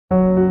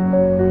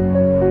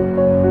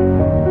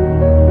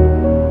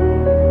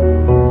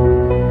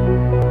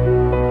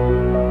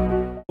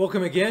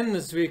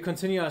as we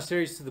continue our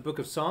series to the book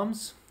of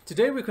Psalms.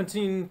 Today we're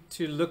continuing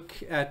to look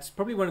at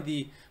probably one of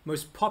the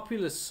most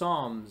popular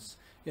psalms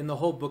in the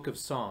whole book of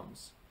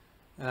Psalms.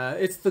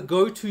 It's the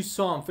go-to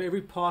psalm for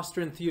every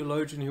pastor and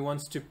theologian who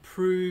wants to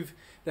prove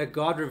that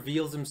God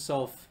reveals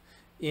himself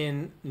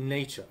in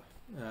nature.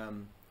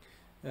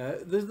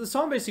 The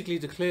psalm basically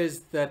declares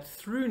that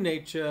through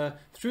nature,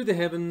 through the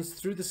heavens,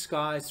 through the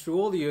skies, through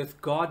all the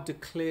earth, God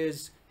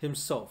declares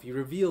himself. He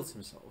reveals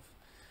himself.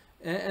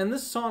 And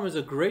this psalm is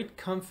a great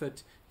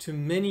comfort to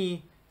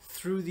many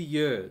through the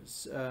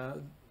years.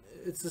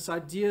 It's this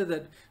idea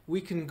that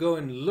we can go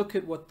and look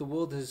at what the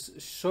world has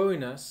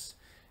shown us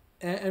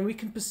and we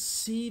can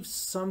perceive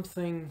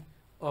something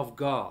of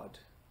God.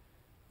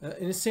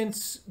 In a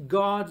sense,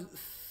 God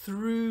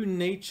through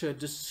nature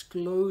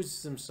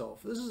discloses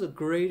himself. This is a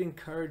great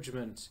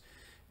encouragement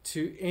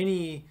to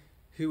any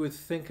who would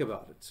think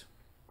about it.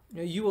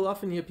 You will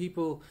often hear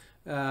people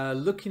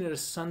looking at a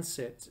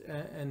sunset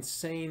and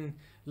saying,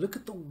 look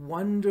at the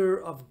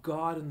wonder of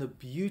God and the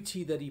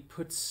beauty that he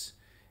puts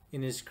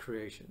in his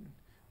creation.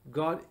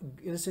 God,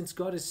 in a sense,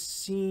 God is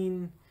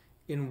seen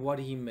in what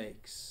he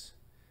makes.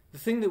 The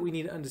thing that we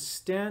need to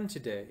understand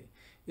today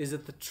is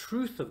that the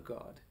truth of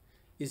God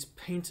is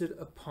painted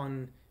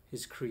upon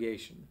his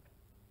creation.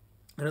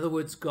 In other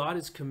words, God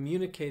is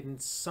communicating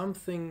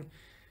something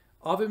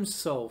of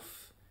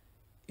himself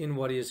in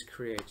what he is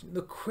creating.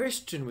 The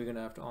question we're going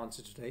to have to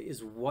answer today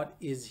is, what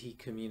is he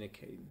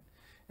communicating?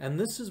 And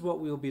this is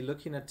what we'll be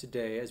looking at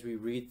today as we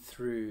read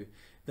through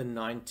the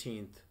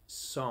 19th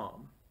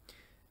Psalm.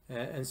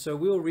 And so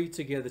we'll read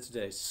together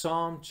today,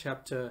 Psalm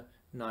chapter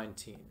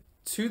 19.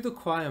 To the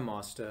choir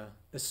master,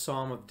 a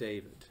psalm of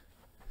David.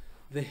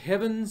 The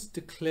heavens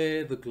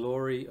declare the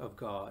glory of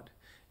God,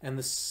 and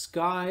the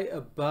sky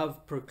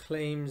above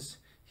proclaims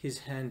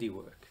his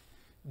handiwork.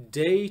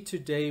 Day to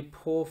day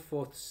pour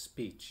forth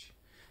speech,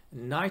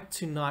 night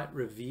to night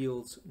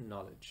reveals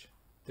knowledge.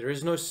 There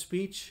is no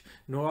speech,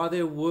 nor are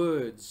there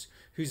words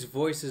whose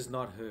voice is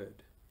not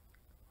heard.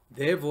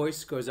 Their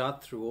voice goes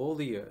out through all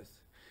the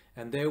earth,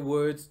 and their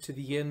words to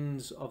the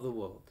ends of the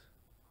world.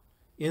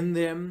 In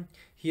them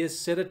he has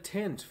set a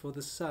tent for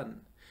the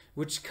sun,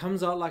 which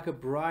comes out like a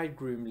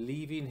bridegroom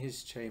leaving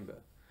his chamber,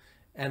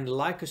 and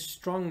like a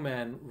strong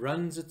man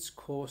runs its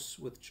course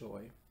with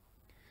joy.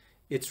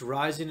 Its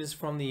rising is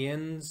from the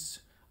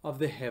ends of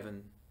the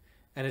heaven,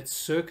 and its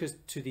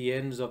circuit to the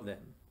ends of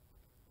them.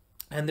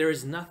 And there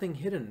is nothing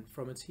hidden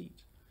from its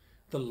heat.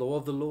 The law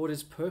of the Lord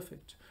is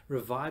perfect,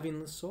 reviving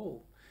the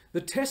soul.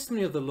 The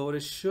testimony of the Lord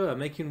is sure,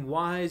 making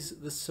wise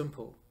the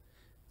simple.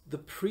 The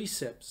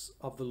precepts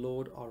of the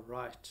Lord are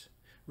right,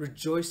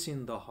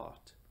 rejoicing the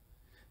heart.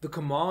 The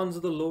commands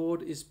of the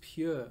Lord is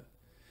pure,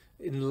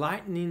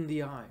 enlightening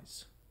the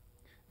eyes.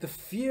 The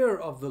fear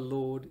of the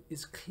Lord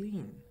is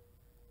clean,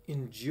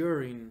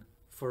 enduring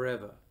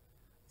forever.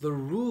 The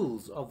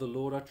rules of the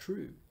Lord are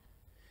true,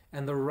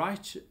 and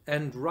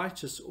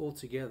righteous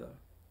altogether.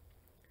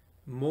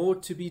 More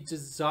to be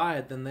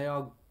desired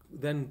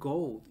than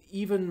gold,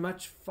 even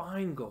much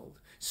fine gold,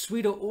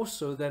 sweeter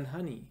also than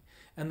honey,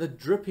 and the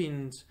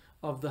drippings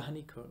of the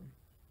honeycomb.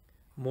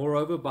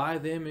 Moreover, by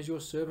them is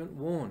your servant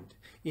warned.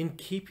 In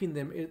keeping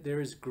them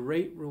there is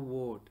great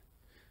reward.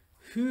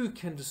 Who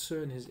can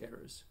discern his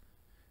errors?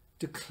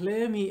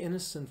 Declare me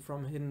innocent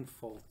from hidden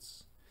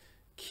faults.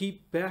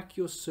 Keep back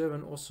your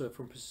servant also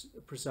from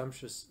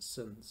presumptuous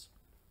sins.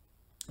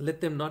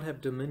 Let them not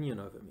have dominion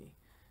over me.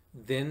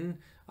 Then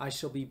I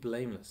shall be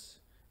blameless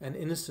and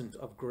innocent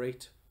of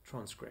great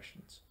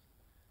transgressions.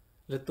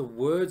 Let the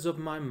words of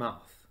my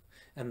mouth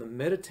and the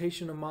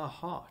meditation of my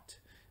heart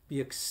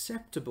be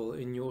acceptable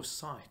in your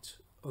sight,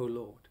 O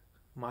Lord,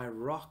 my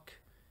rock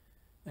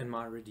and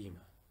my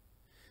redeemer.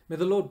 May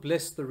the Lord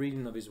bless the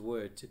reading of his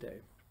word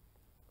today.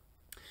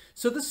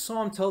 So this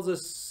psalm tells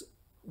us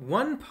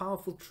one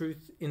powerful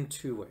truth in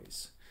two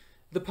ways.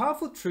 The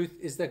powerful truth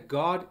is that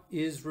God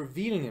is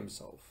revealing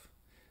himself.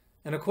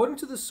 And according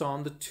to the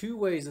psalm, the two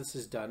ways this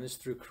is done is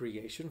through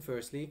creation,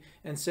 firstly,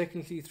 and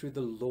secondly, through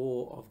the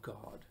law of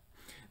God.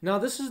 Now,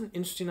 this is an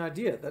interesting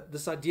idea,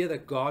 this idea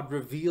that God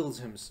reveals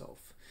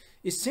himself.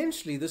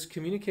 Essentially, this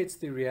communicates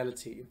the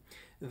reality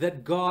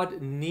that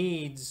God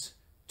needs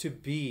to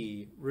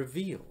be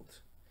revealed.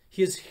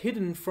 He is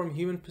hidden from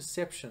human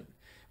perception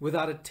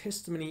without a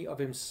testimony of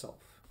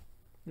himself.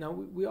 Now,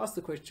 we ask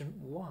the question,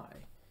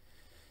 why?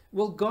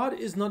 Well, God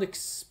is not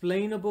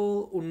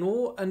explainable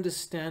nor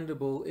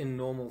understandable in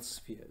normal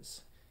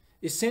spheres.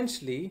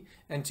 Essentially,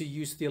 and to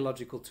use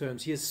theological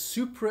terms, he is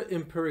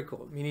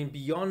supra-empirical, meaning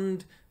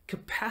beyond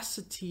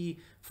capacity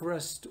for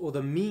us, or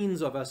the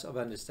means of us of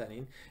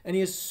understanding, and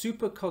he is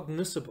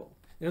supercognoscible.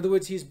 In other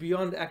words, he is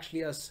beyond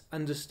actually us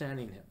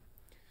understanding him.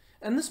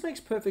 And this makes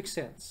perfect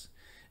sense.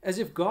 As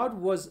if God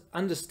was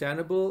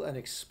understandable and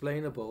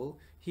explainable,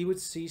 he would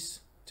cease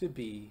to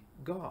be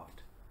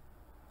God.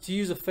 To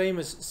use a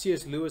famous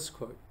C.S. Lewis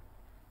quote,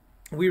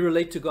 we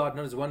relate to God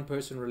not as one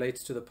person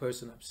relates to the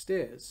person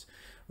upstairs.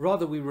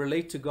 Rather, we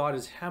relate to God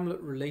as Hamlet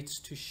relates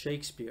to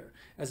Shakespeare,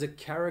 as a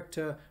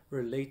character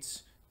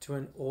relates to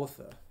an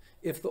author.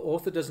 if the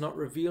author does not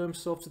reveal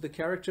himself to the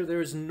character,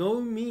 there is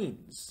no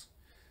means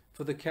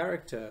for the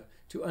character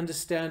to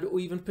understand or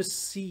even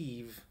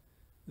perceive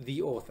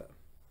the author.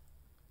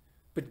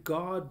 But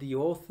God, the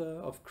author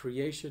of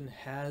creation,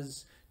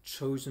 has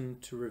chosen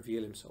to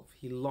reveal himself.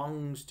 He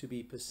longs to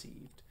be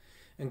perceived.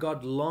 And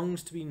God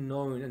longs to be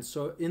known. And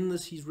so in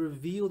this, he's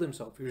revealed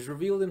himself. He's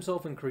revealed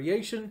himself in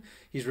creation.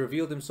 He's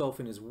revealed himself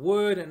in his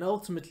word. And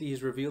ultimately,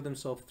 he's revealed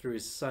himself through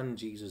his son,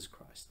 Jesus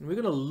Christ. And we're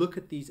going to look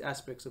at these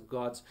aspects of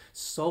God's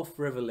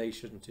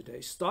self-revelation today,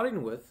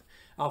 starting with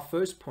our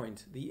first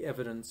point, the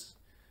evidence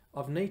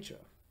of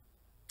nature.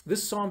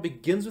 This psalm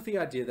begins with the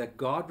idea that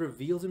God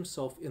reveals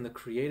himself in the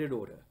created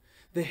order.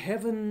 The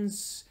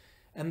heavens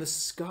and the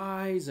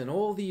skies and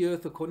all the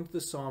earth, according to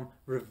the psalm,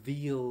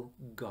 reveal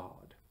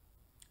God.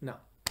 Now,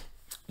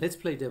 let's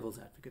play devil's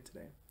advocate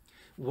today.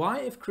 Why,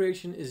 if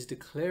creation is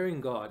declaring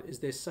God, is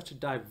there such a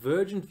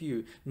divergent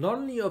view, not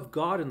only of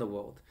God in the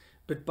world,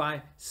 but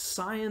by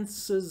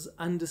science's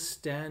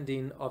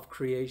understanding of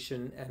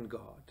creation and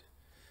God?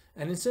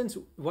 And in a sense,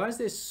 why is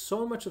there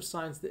so much of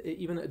science, that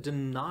even a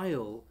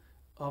denial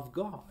of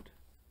God?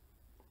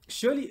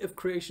 Surely if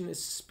creation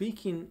is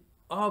speaking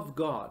of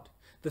God,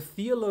 the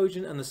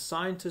theologian and the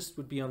scientist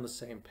would be on the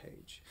same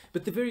page.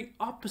 But the very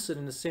opposite,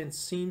 in a sense,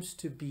 seems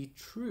to be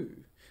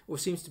true, or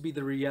seems to be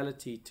the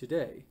reality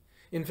today.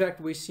 In fact,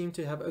 we seem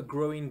to have a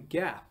growing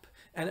gap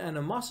and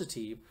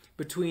animosity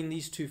between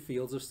these two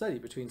fields of study,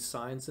 between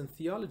science and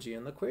theology.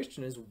 And the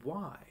question is,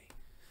 why?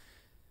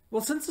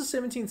 Well, since the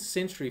 17th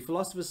century,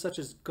 philosophers such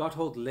as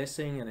Gotthold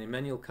Lessing and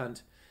Immanuel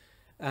Kant,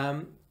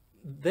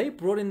 they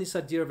brought in this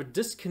idea of a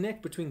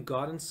disconnect between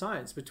God and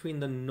science,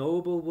 between the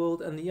knowable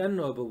world and the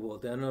unknowable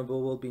world, the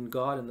unknowable world being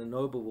God and the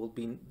knowable world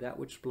being that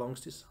which belongs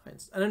to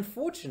science. And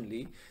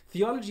unfortunately,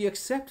 theology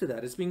accepted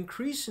that. It's been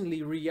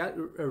increasingly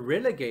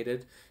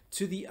relegated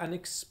to the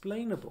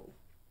unexplainable.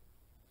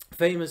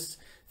 Famous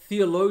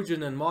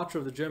theologian and martyr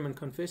of the German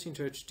Confessing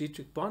Church,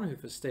 Dietrich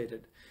Bonhoeffer,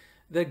 stated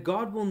that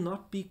God will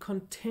not be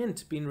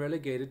content being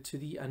relegated to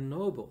the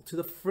unknowable, to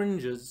the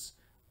fringes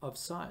of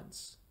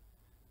science.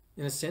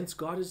 In a sense,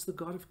 God is the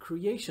God of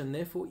creation,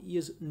 therefore he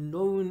is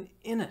known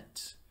in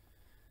it.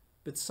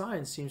 But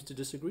science seems to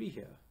disagree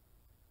here.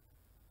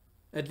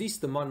 At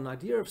least the modern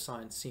idea of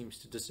science seems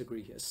to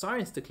disagree here.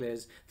 Science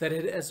declares that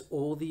it has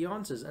all the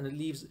answers, and it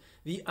leaves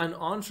the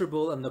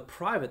unanswerable and the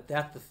private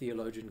that the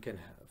theologian can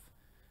have.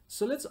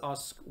 So let's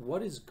ask,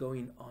 what is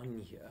going on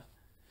here?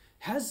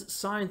 Has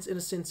science, in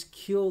a sense,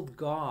 killed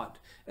God,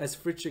 as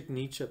Friedrich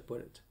Nietzsche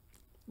put it?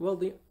 Well,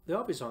 the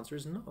obvious answer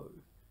is no.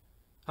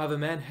 However,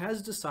 man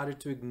has decided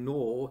to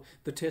ignore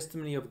the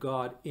testimony of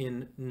God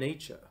in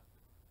nature.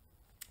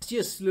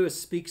 C.S. Lewis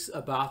speaks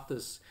about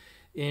this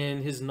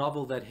in his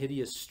novel That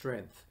Hideous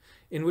Strength,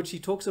 in which he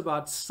talks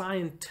about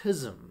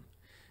scientism,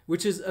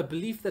 which is a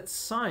belief that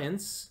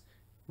science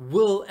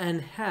will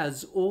and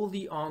has all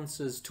the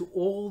answers to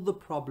all the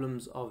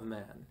problems of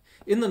man.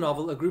 In the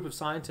novel, a group of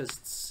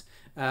scientists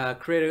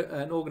create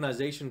an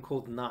organization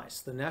called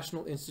NICE, the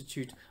National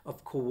Institute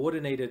of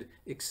Coordinated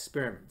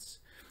Experiments,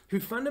 who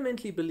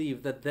fundamentally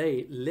believe that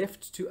they,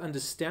 left to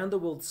understand the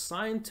world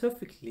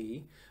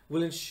scientifically,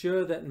 will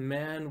ensure that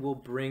man will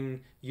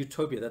bring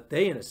utopia, that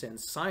they, in a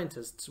sense,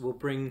 scientists, will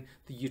bring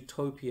the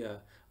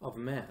utopia of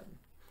man.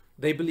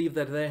 They believe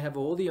that they have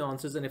all the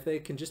answers, and if they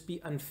can just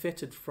be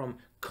unfettered from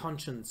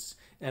conscience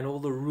and all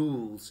the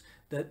rules,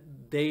 that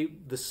the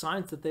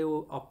science that they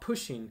are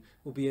pushing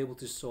will be able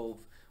to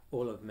solve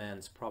all of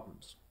man's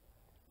problems.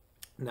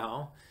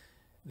 Now,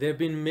 there have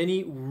been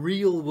many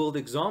real-world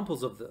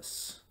examples of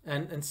this.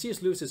 And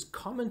C.S. Lewis is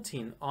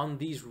commenting on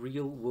these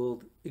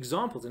real-world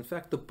examples. In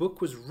fact, the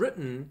book was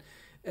written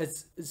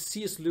as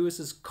C.S.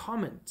 Lewis's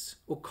comment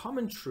or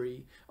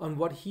commentary on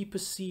what he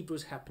perceived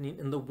was happening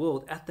in the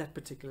world at that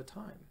particular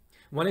time.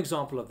 One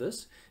example of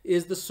this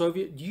is the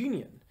Soviet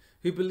Union,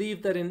 who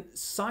believed that in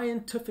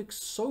scientific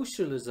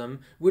socialism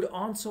would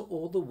answer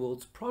all the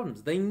world's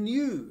problems. They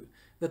knew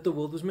that the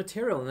world was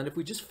material, and that if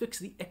we just fix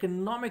the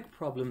economic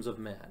problems of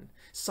man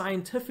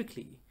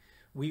scientifically,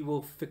 we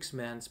will fix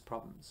man's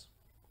problems.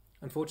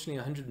 Unfortunately,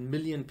 100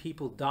 million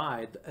people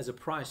died as a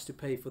price to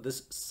pay for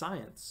this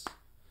science.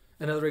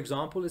 Another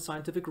example is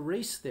scientific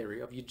race theory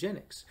of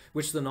eugenics,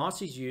 which the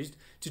Nazis used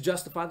to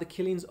justify the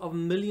killings of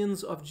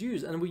millions of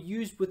Jews, and were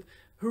used with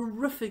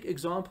horrific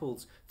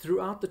examples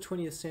throughout the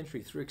 20th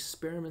century through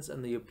experiments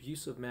and the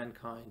abuse of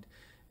mankind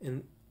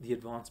in the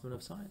advancement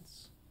of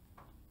science.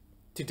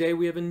 Today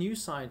we have a new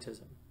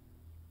scientism,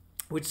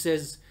 which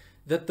says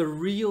that the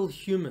real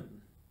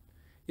human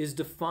is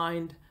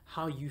defined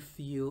how you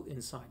feel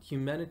inside.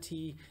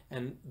 Humanity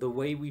and the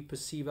way we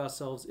perceive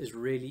ourselves is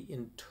really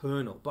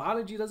internal.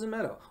 Biology doesn't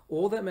matter.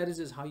 All that matters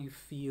is how you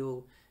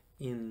feel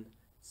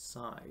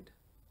inside.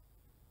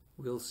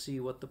 We'll see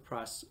what the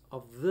price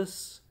of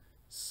this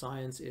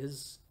science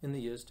is in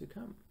the years to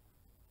come.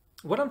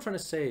 What I'm trying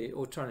to say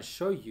or trying to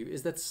show you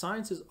is that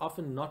science is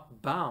often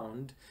not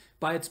bound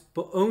by its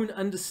own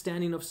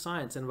understanding of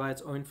science and by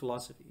its own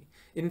philosophy.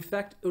 In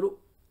fact, it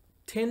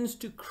tends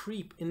to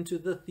creep into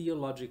the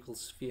theological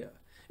sphere.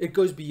 It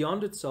goes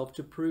beyond itself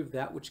to prove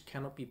that which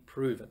cannot be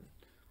proven.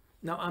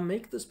 Now, I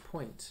make this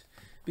point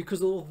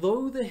because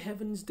although the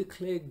heavens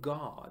declare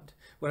God,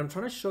 what I'm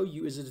trying to show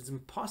you is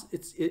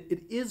that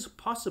it is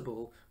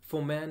possible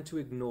for man to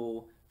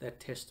ignore that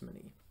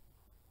testimony.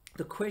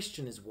 The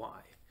question is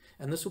why?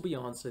 And this will be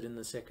answered in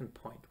the second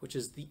point, which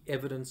is the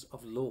evidence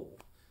of law.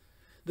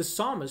 The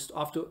psalmist,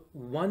 after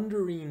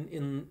wondering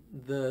in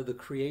the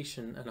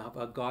creation and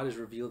how God has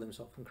revealed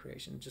himself in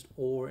creation, just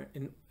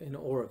in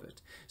awe of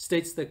it,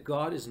 states that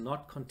God is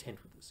not content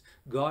with this.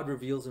 God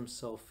reveals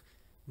himself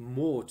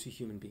more to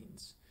human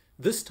beings,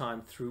 this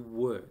time through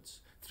words,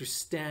 through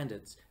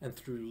standards, and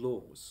through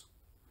laws.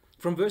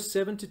 From verse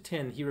 7 to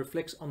 10, he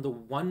reflects on the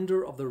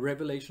wonder of the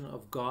revelation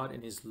of God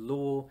in his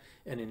law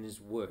and in his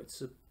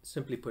words,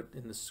 simply put,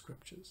 in the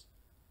scriptures.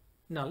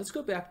 Now, let's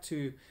go back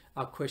to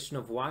our question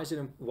of why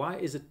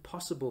is it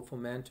possible for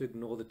man to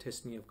ignore the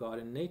testimony of God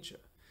in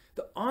nature?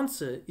 The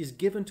answer is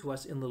given to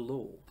us in the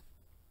law.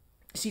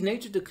 See,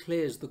 nature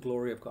declares the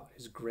glory of God,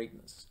 his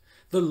greatness.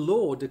 The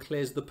law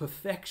declares the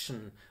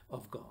perfection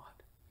of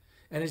God.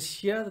 And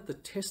it's here that the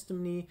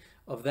testimony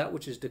of that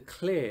which is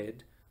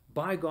declared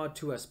by God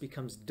to us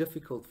becomes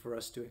difficult for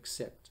us to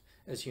accept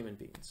as human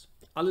beings.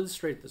 I'll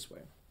illustrate it this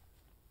way.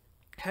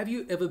 Have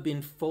you ever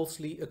been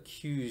falsely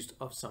accused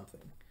of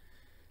something?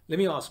 Let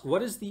me ask,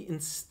 what is the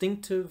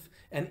instinctive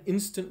and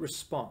instant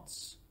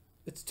response?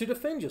 It's to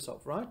defend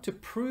yourself, right? To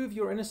prove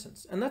your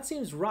innocence. And that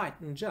seems right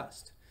and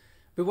just.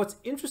 But what's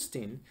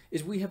interesting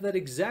is we have that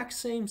exact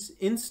same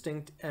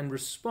instinct and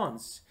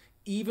response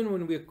even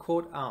when we're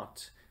caught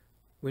out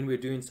when we're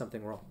doing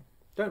something wrong,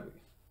 don't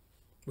we?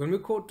 When we're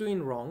caught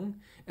doing wrong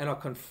and are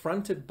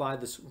confronted by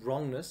this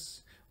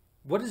wrongness,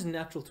 what is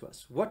natural to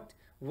us?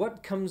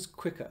 What comes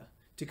quicker?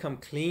 To come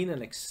clean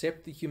and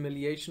accept the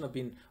humiliation of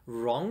being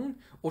wrong,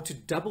 or to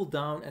double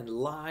down and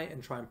lie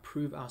and try and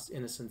prove our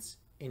innocence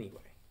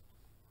anyway?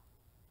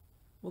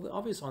 Well, the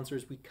obvious answer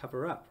is we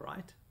cover up,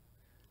 right?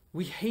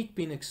 We hate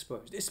being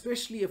exposed,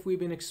 especially if we've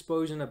been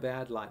exposed in a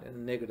bad light, in a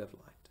negative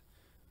light.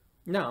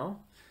 Now,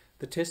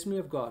 the testimony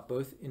of God,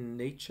 both in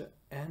nature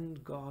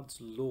and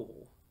God's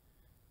law,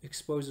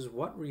 exposes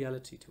what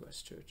reality to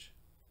us, church?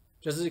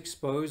 Does it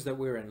expose that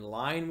we're in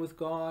line with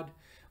God,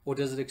 or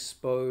does it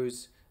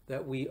expose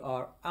that we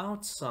are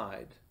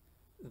outside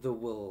the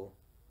will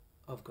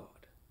of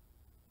God?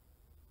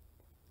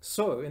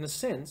 So, in a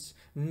sense,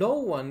 no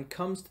one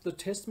comes to the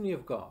testimony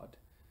of God,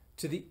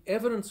 to the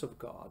evidence of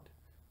God,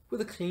 with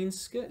a clean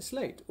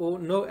slate or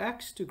no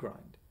axe to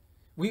grind.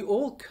 We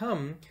all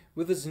come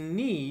with this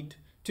need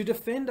to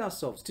defend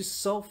ourselves, to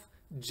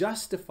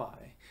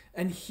self-justify.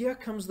 And here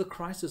comes the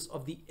crisis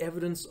of the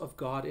evidence of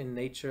God in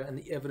nature and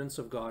the evidence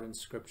of God in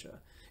Scripture.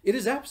 It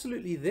is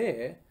absolutely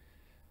there,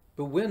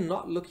 but we're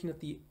not looking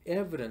at the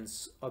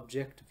evidence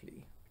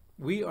objectively.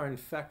 We are in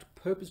fact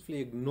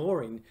purposefully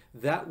ignoring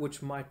that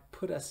which might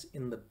put us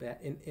in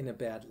a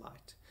bad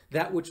light,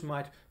 that which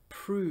might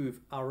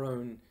prove our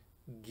own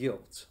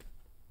guilt.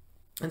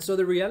 And so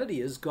the reality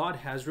is God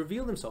has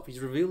revealed himself. He's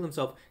revealed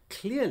himself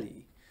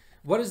clearly.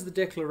 What is the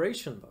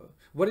declaration, though?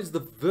 What is the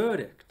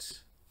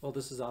verdict? Well,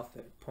 this is our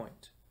third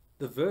point.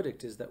 The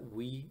verdict is that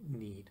we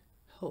need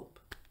help.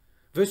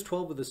 Verse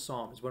 12 of the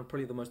Psalm is one of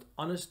probably the most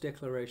honest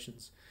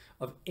declarations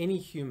of any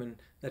human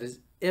that has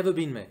ever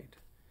been made,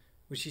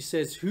 which he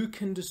says, "Who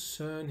can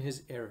discern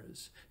his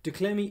errors?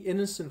 Declare me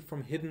innocent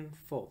from hidden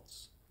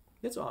faults."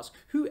 Let's ask,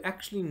 who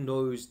actually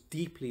knows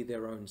deeply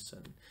their own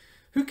sin?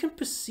 Who can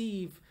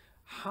perceive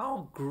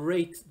how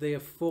great they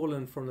have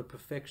fallen from the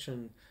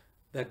perfection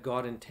that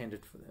God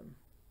intended for them?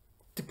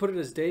 To put it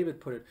as David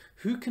put it,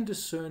 who can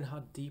discern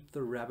how deep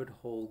the rabbit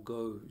hole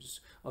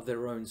goes of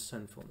their own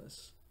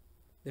sinfulness?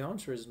 The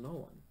answer is no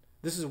one.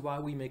 This is why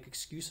we make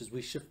excuses.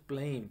 We shift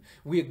blame.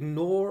 We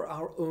ignore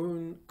our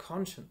own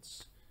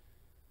conscience.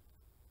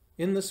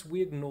 In this,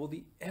 we ignore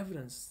the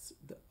evidence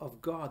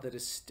of God that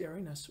is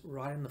staring us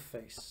right in the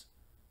face.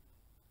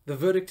 The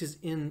verdict is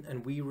in,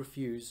 and we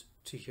refuse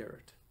to hear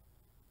it.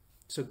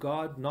 So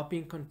God, not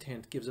being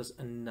content, gives us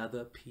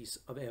another piece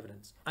of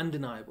evidence,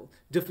 undeniable,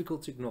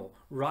 difficult to ignore,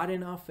 right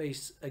in our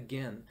face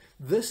again.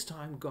 This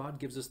time, God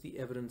gives us the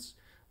evidence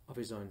of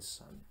his own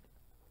Son.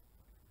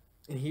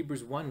 In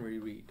Hebrews 1, we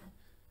read,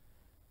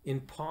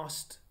 "In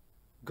past,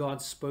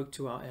 God spoke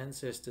to our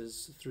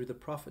ancestors through the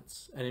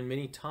prophets, and in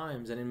many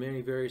times and in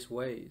many various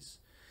ways.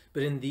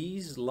 But in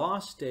these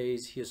last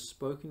days, he has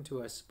spoken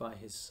to us by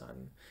his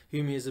Son,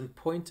 whom he has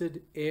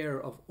appointed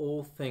heir of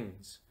all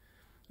things,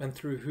 and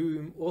through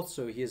whom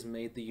also he has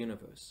made the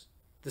universe.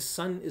 The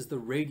Son is the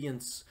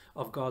radiance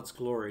of God's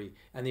glory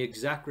and the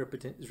exact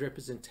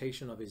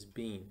representation of his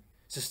being,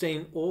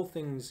 sustaining all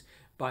things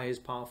by his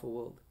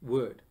powerful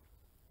word.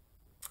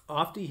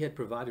 After he had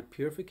provided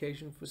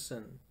purification for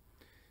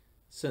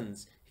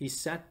sins, he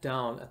sat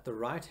down at the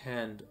right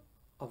hand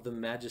of the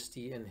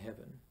Majesty in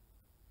heaven."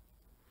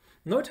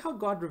 Note how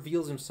God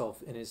reveals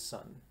himself in his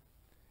Son.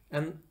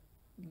 And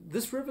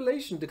this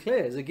revelation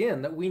declares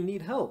again that we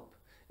need help,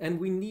 and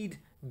we need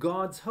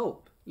God's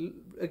help.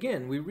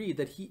 Again, we read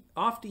that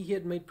after he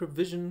had made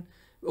provision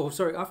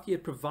after he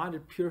had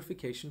provided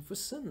purification for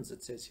sins,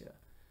 it says here.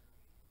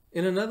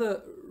 In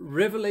another,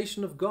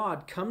 revelation of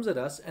God comes at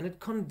us and it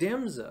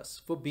condemns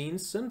us for being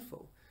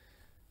sinful.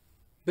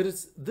 But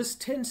it's this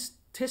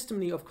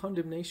testimony of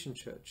condemnation,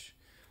 church,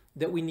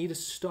 that we need to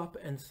stop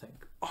and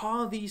think.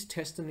 Are these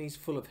testimonies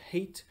full of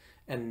hate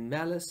and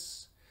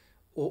malice,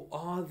 or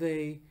are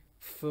they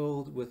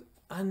filled with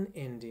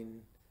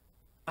unending,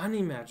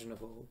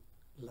 unimaginable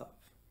love?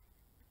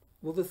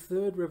 Well, the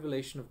third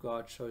revelation of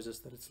God shows us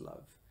that it's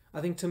love.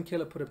 I think Tim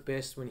Keller put it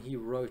best when he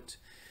wrote,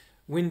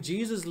 when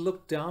Jesus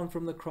looked down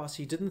from the cross,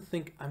 he didn't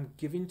think, I'm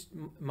giving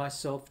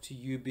myself to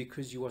you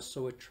because you are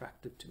so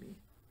attractive to me.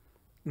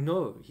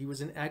 No, he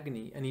was in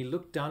agony, and he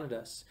looked down at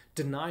us,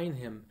 denying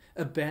him,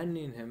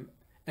 abandoning him,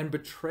 and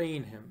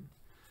betraying him.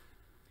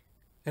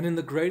 And in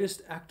the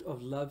greatest act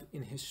of love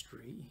in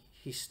history,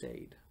 he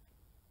stayed.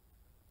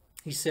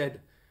 He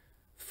said,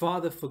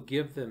 Father,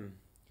 forgive them.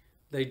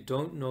 They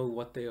don't know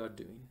what they are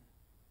doing.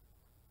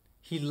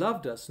 He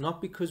loved us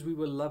not because we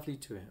were lovely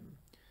to him,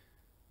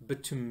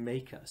 but to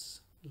make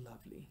us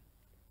lovely.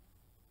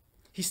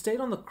 He stayed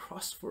on the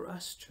cross for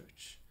us,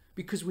 church,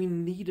 because we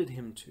needed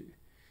him to.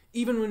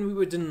 Even when we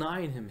were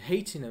denying him,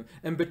 hating him,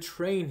 and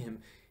betraying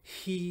him,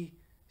 he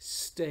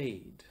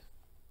stayed.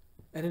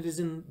 And it is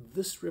in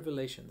this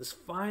revelation, this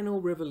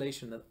final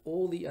revelation, that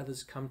all the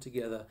others come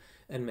together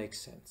and make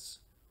sense.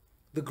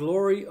 The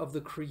glory of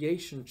the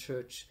creation,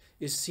 church,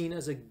 is seen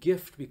as a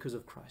gift because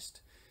of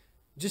Christ,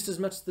 just as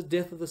much the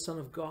death of the Son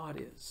of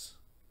God is.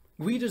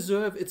 We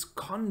deserve its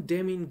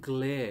condemning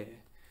glare,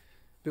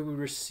 but we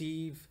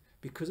receive,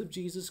 because of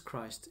Jesus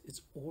Christ,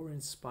 its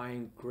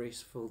awe-inspiring,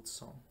 grace-filled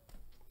song.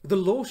 The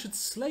law should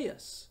slay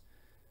us,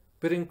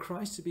 but in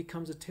Christ it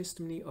becomes a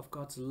testimony of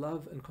God's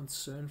love and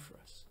concern for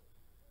us.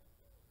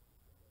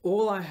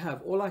 All I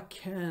have, all I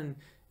can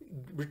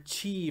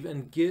achieve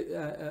and get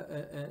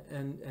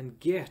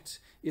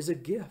is a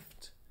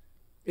gift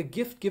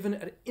given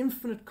at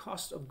infinite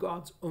cost of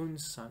God's own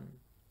Son.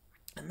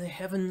 And the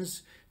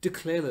heavens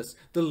declare this.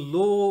 The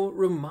law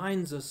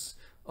reminds us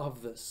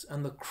of this,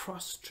 and the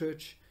cross,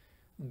 church,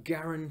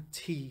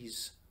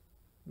 guarantees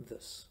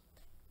this.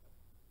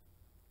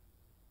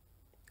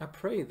 I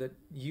pray that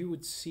you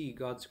would see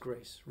God's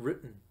grace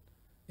written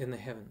in the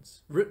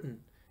heavens,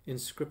 written in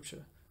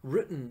Scripture,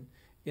 written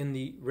in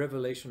the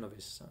revelation of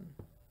his Son.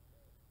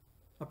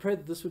 I pray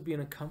that this would be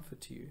a comfort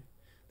to you,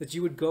 that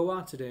you would go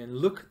out today and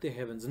look at the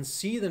heavens and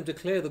see them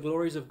declare the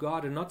glories of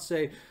God, and not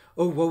say,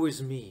 oh, woe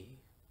is me,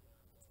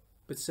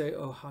 but say,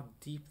 oh, how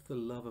deep the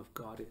love of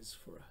God is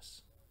for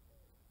us.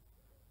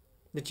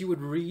 That you would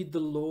read the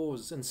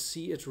laws and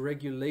see its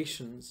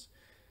regulations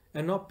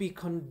and not be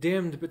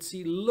condemned, but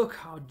see, look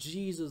how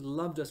Jesus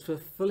loved us,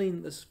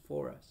 fulfilling this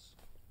for us.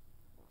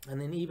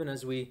 And then even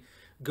as we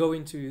go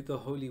into the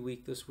Holy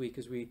Week this week,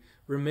 as we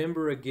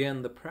remember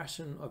again the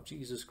passion of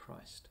Jesus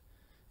Christ,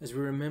 as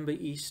we remember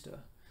Easter,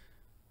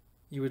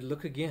 you would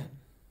look again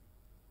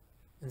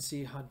and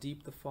see how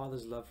deep the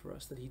Father's love for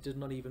us, that he did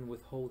not even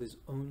withhold his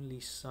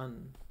only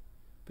Son,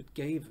 but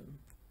gave him,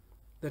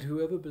 that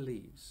whoever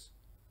believes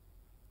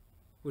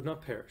would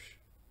not perish,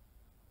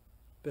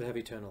 but have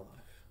eternal life.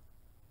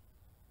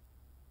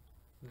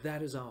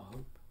 That is our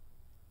hope.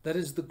 That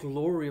is the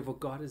glory of what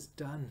God has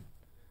done.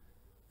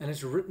 And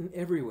it's written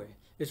everywhere.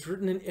 It's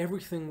written in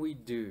everything we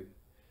do.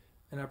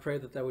 And I pray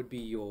that that would be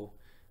your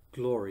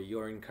glory,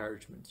 your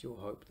encouragement, your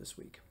hope this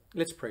week.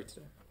 Let's pray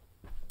today.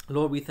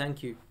 Lord, we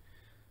thank you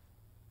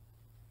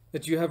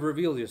that you have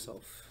revealed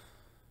yourself.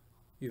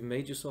 You've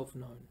made yourself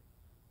known.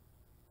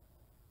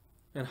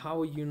 And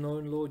how are you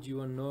known, Lord? You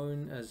are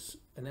known as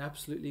an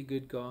absolutely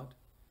good God,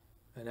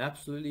 an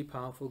absolutely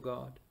powerful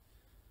God,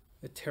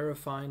 a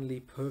terrifyingly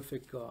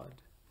perfect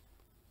God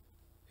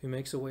who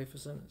makes a way for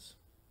sinners.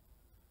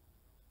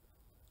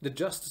 The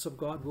justice of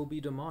God will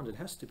be demanded. It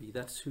has to be.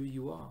 That's who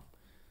you are.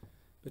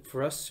 But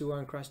for us who are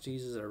in Christ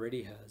Jesus, it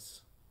already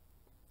has.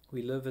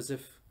 We live as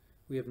if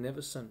we have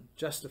never sinned,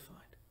 justified.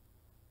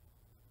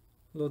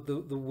 Lord,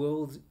 the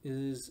world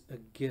is a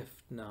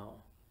gift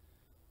now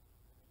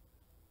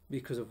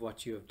because of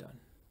what you have done.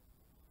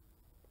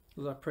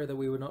 Lord, I pray that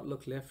we would not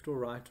look left or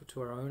right or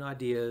to our own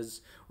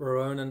ideas or our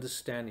own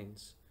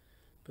understandings,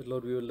 but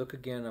Lord, we would look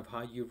again of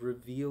how you've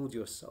revealed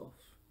yourself,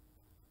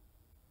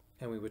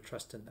 and we would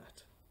trust in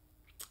that.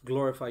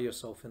 Glorify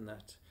yourself in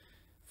that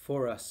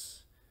for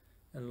us.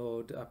 And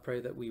Lord, I pray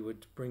that we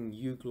would bring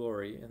you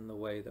glory in the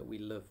way that we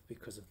live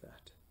because of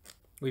that.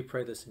 We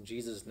pray this in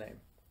Jesus' name.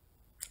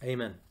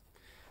 Amen.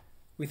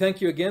 We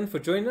thank you again for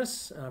joining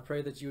us, and I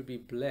pray that you would be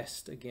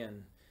blessed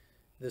again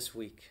this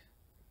week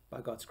by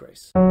God's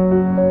grace.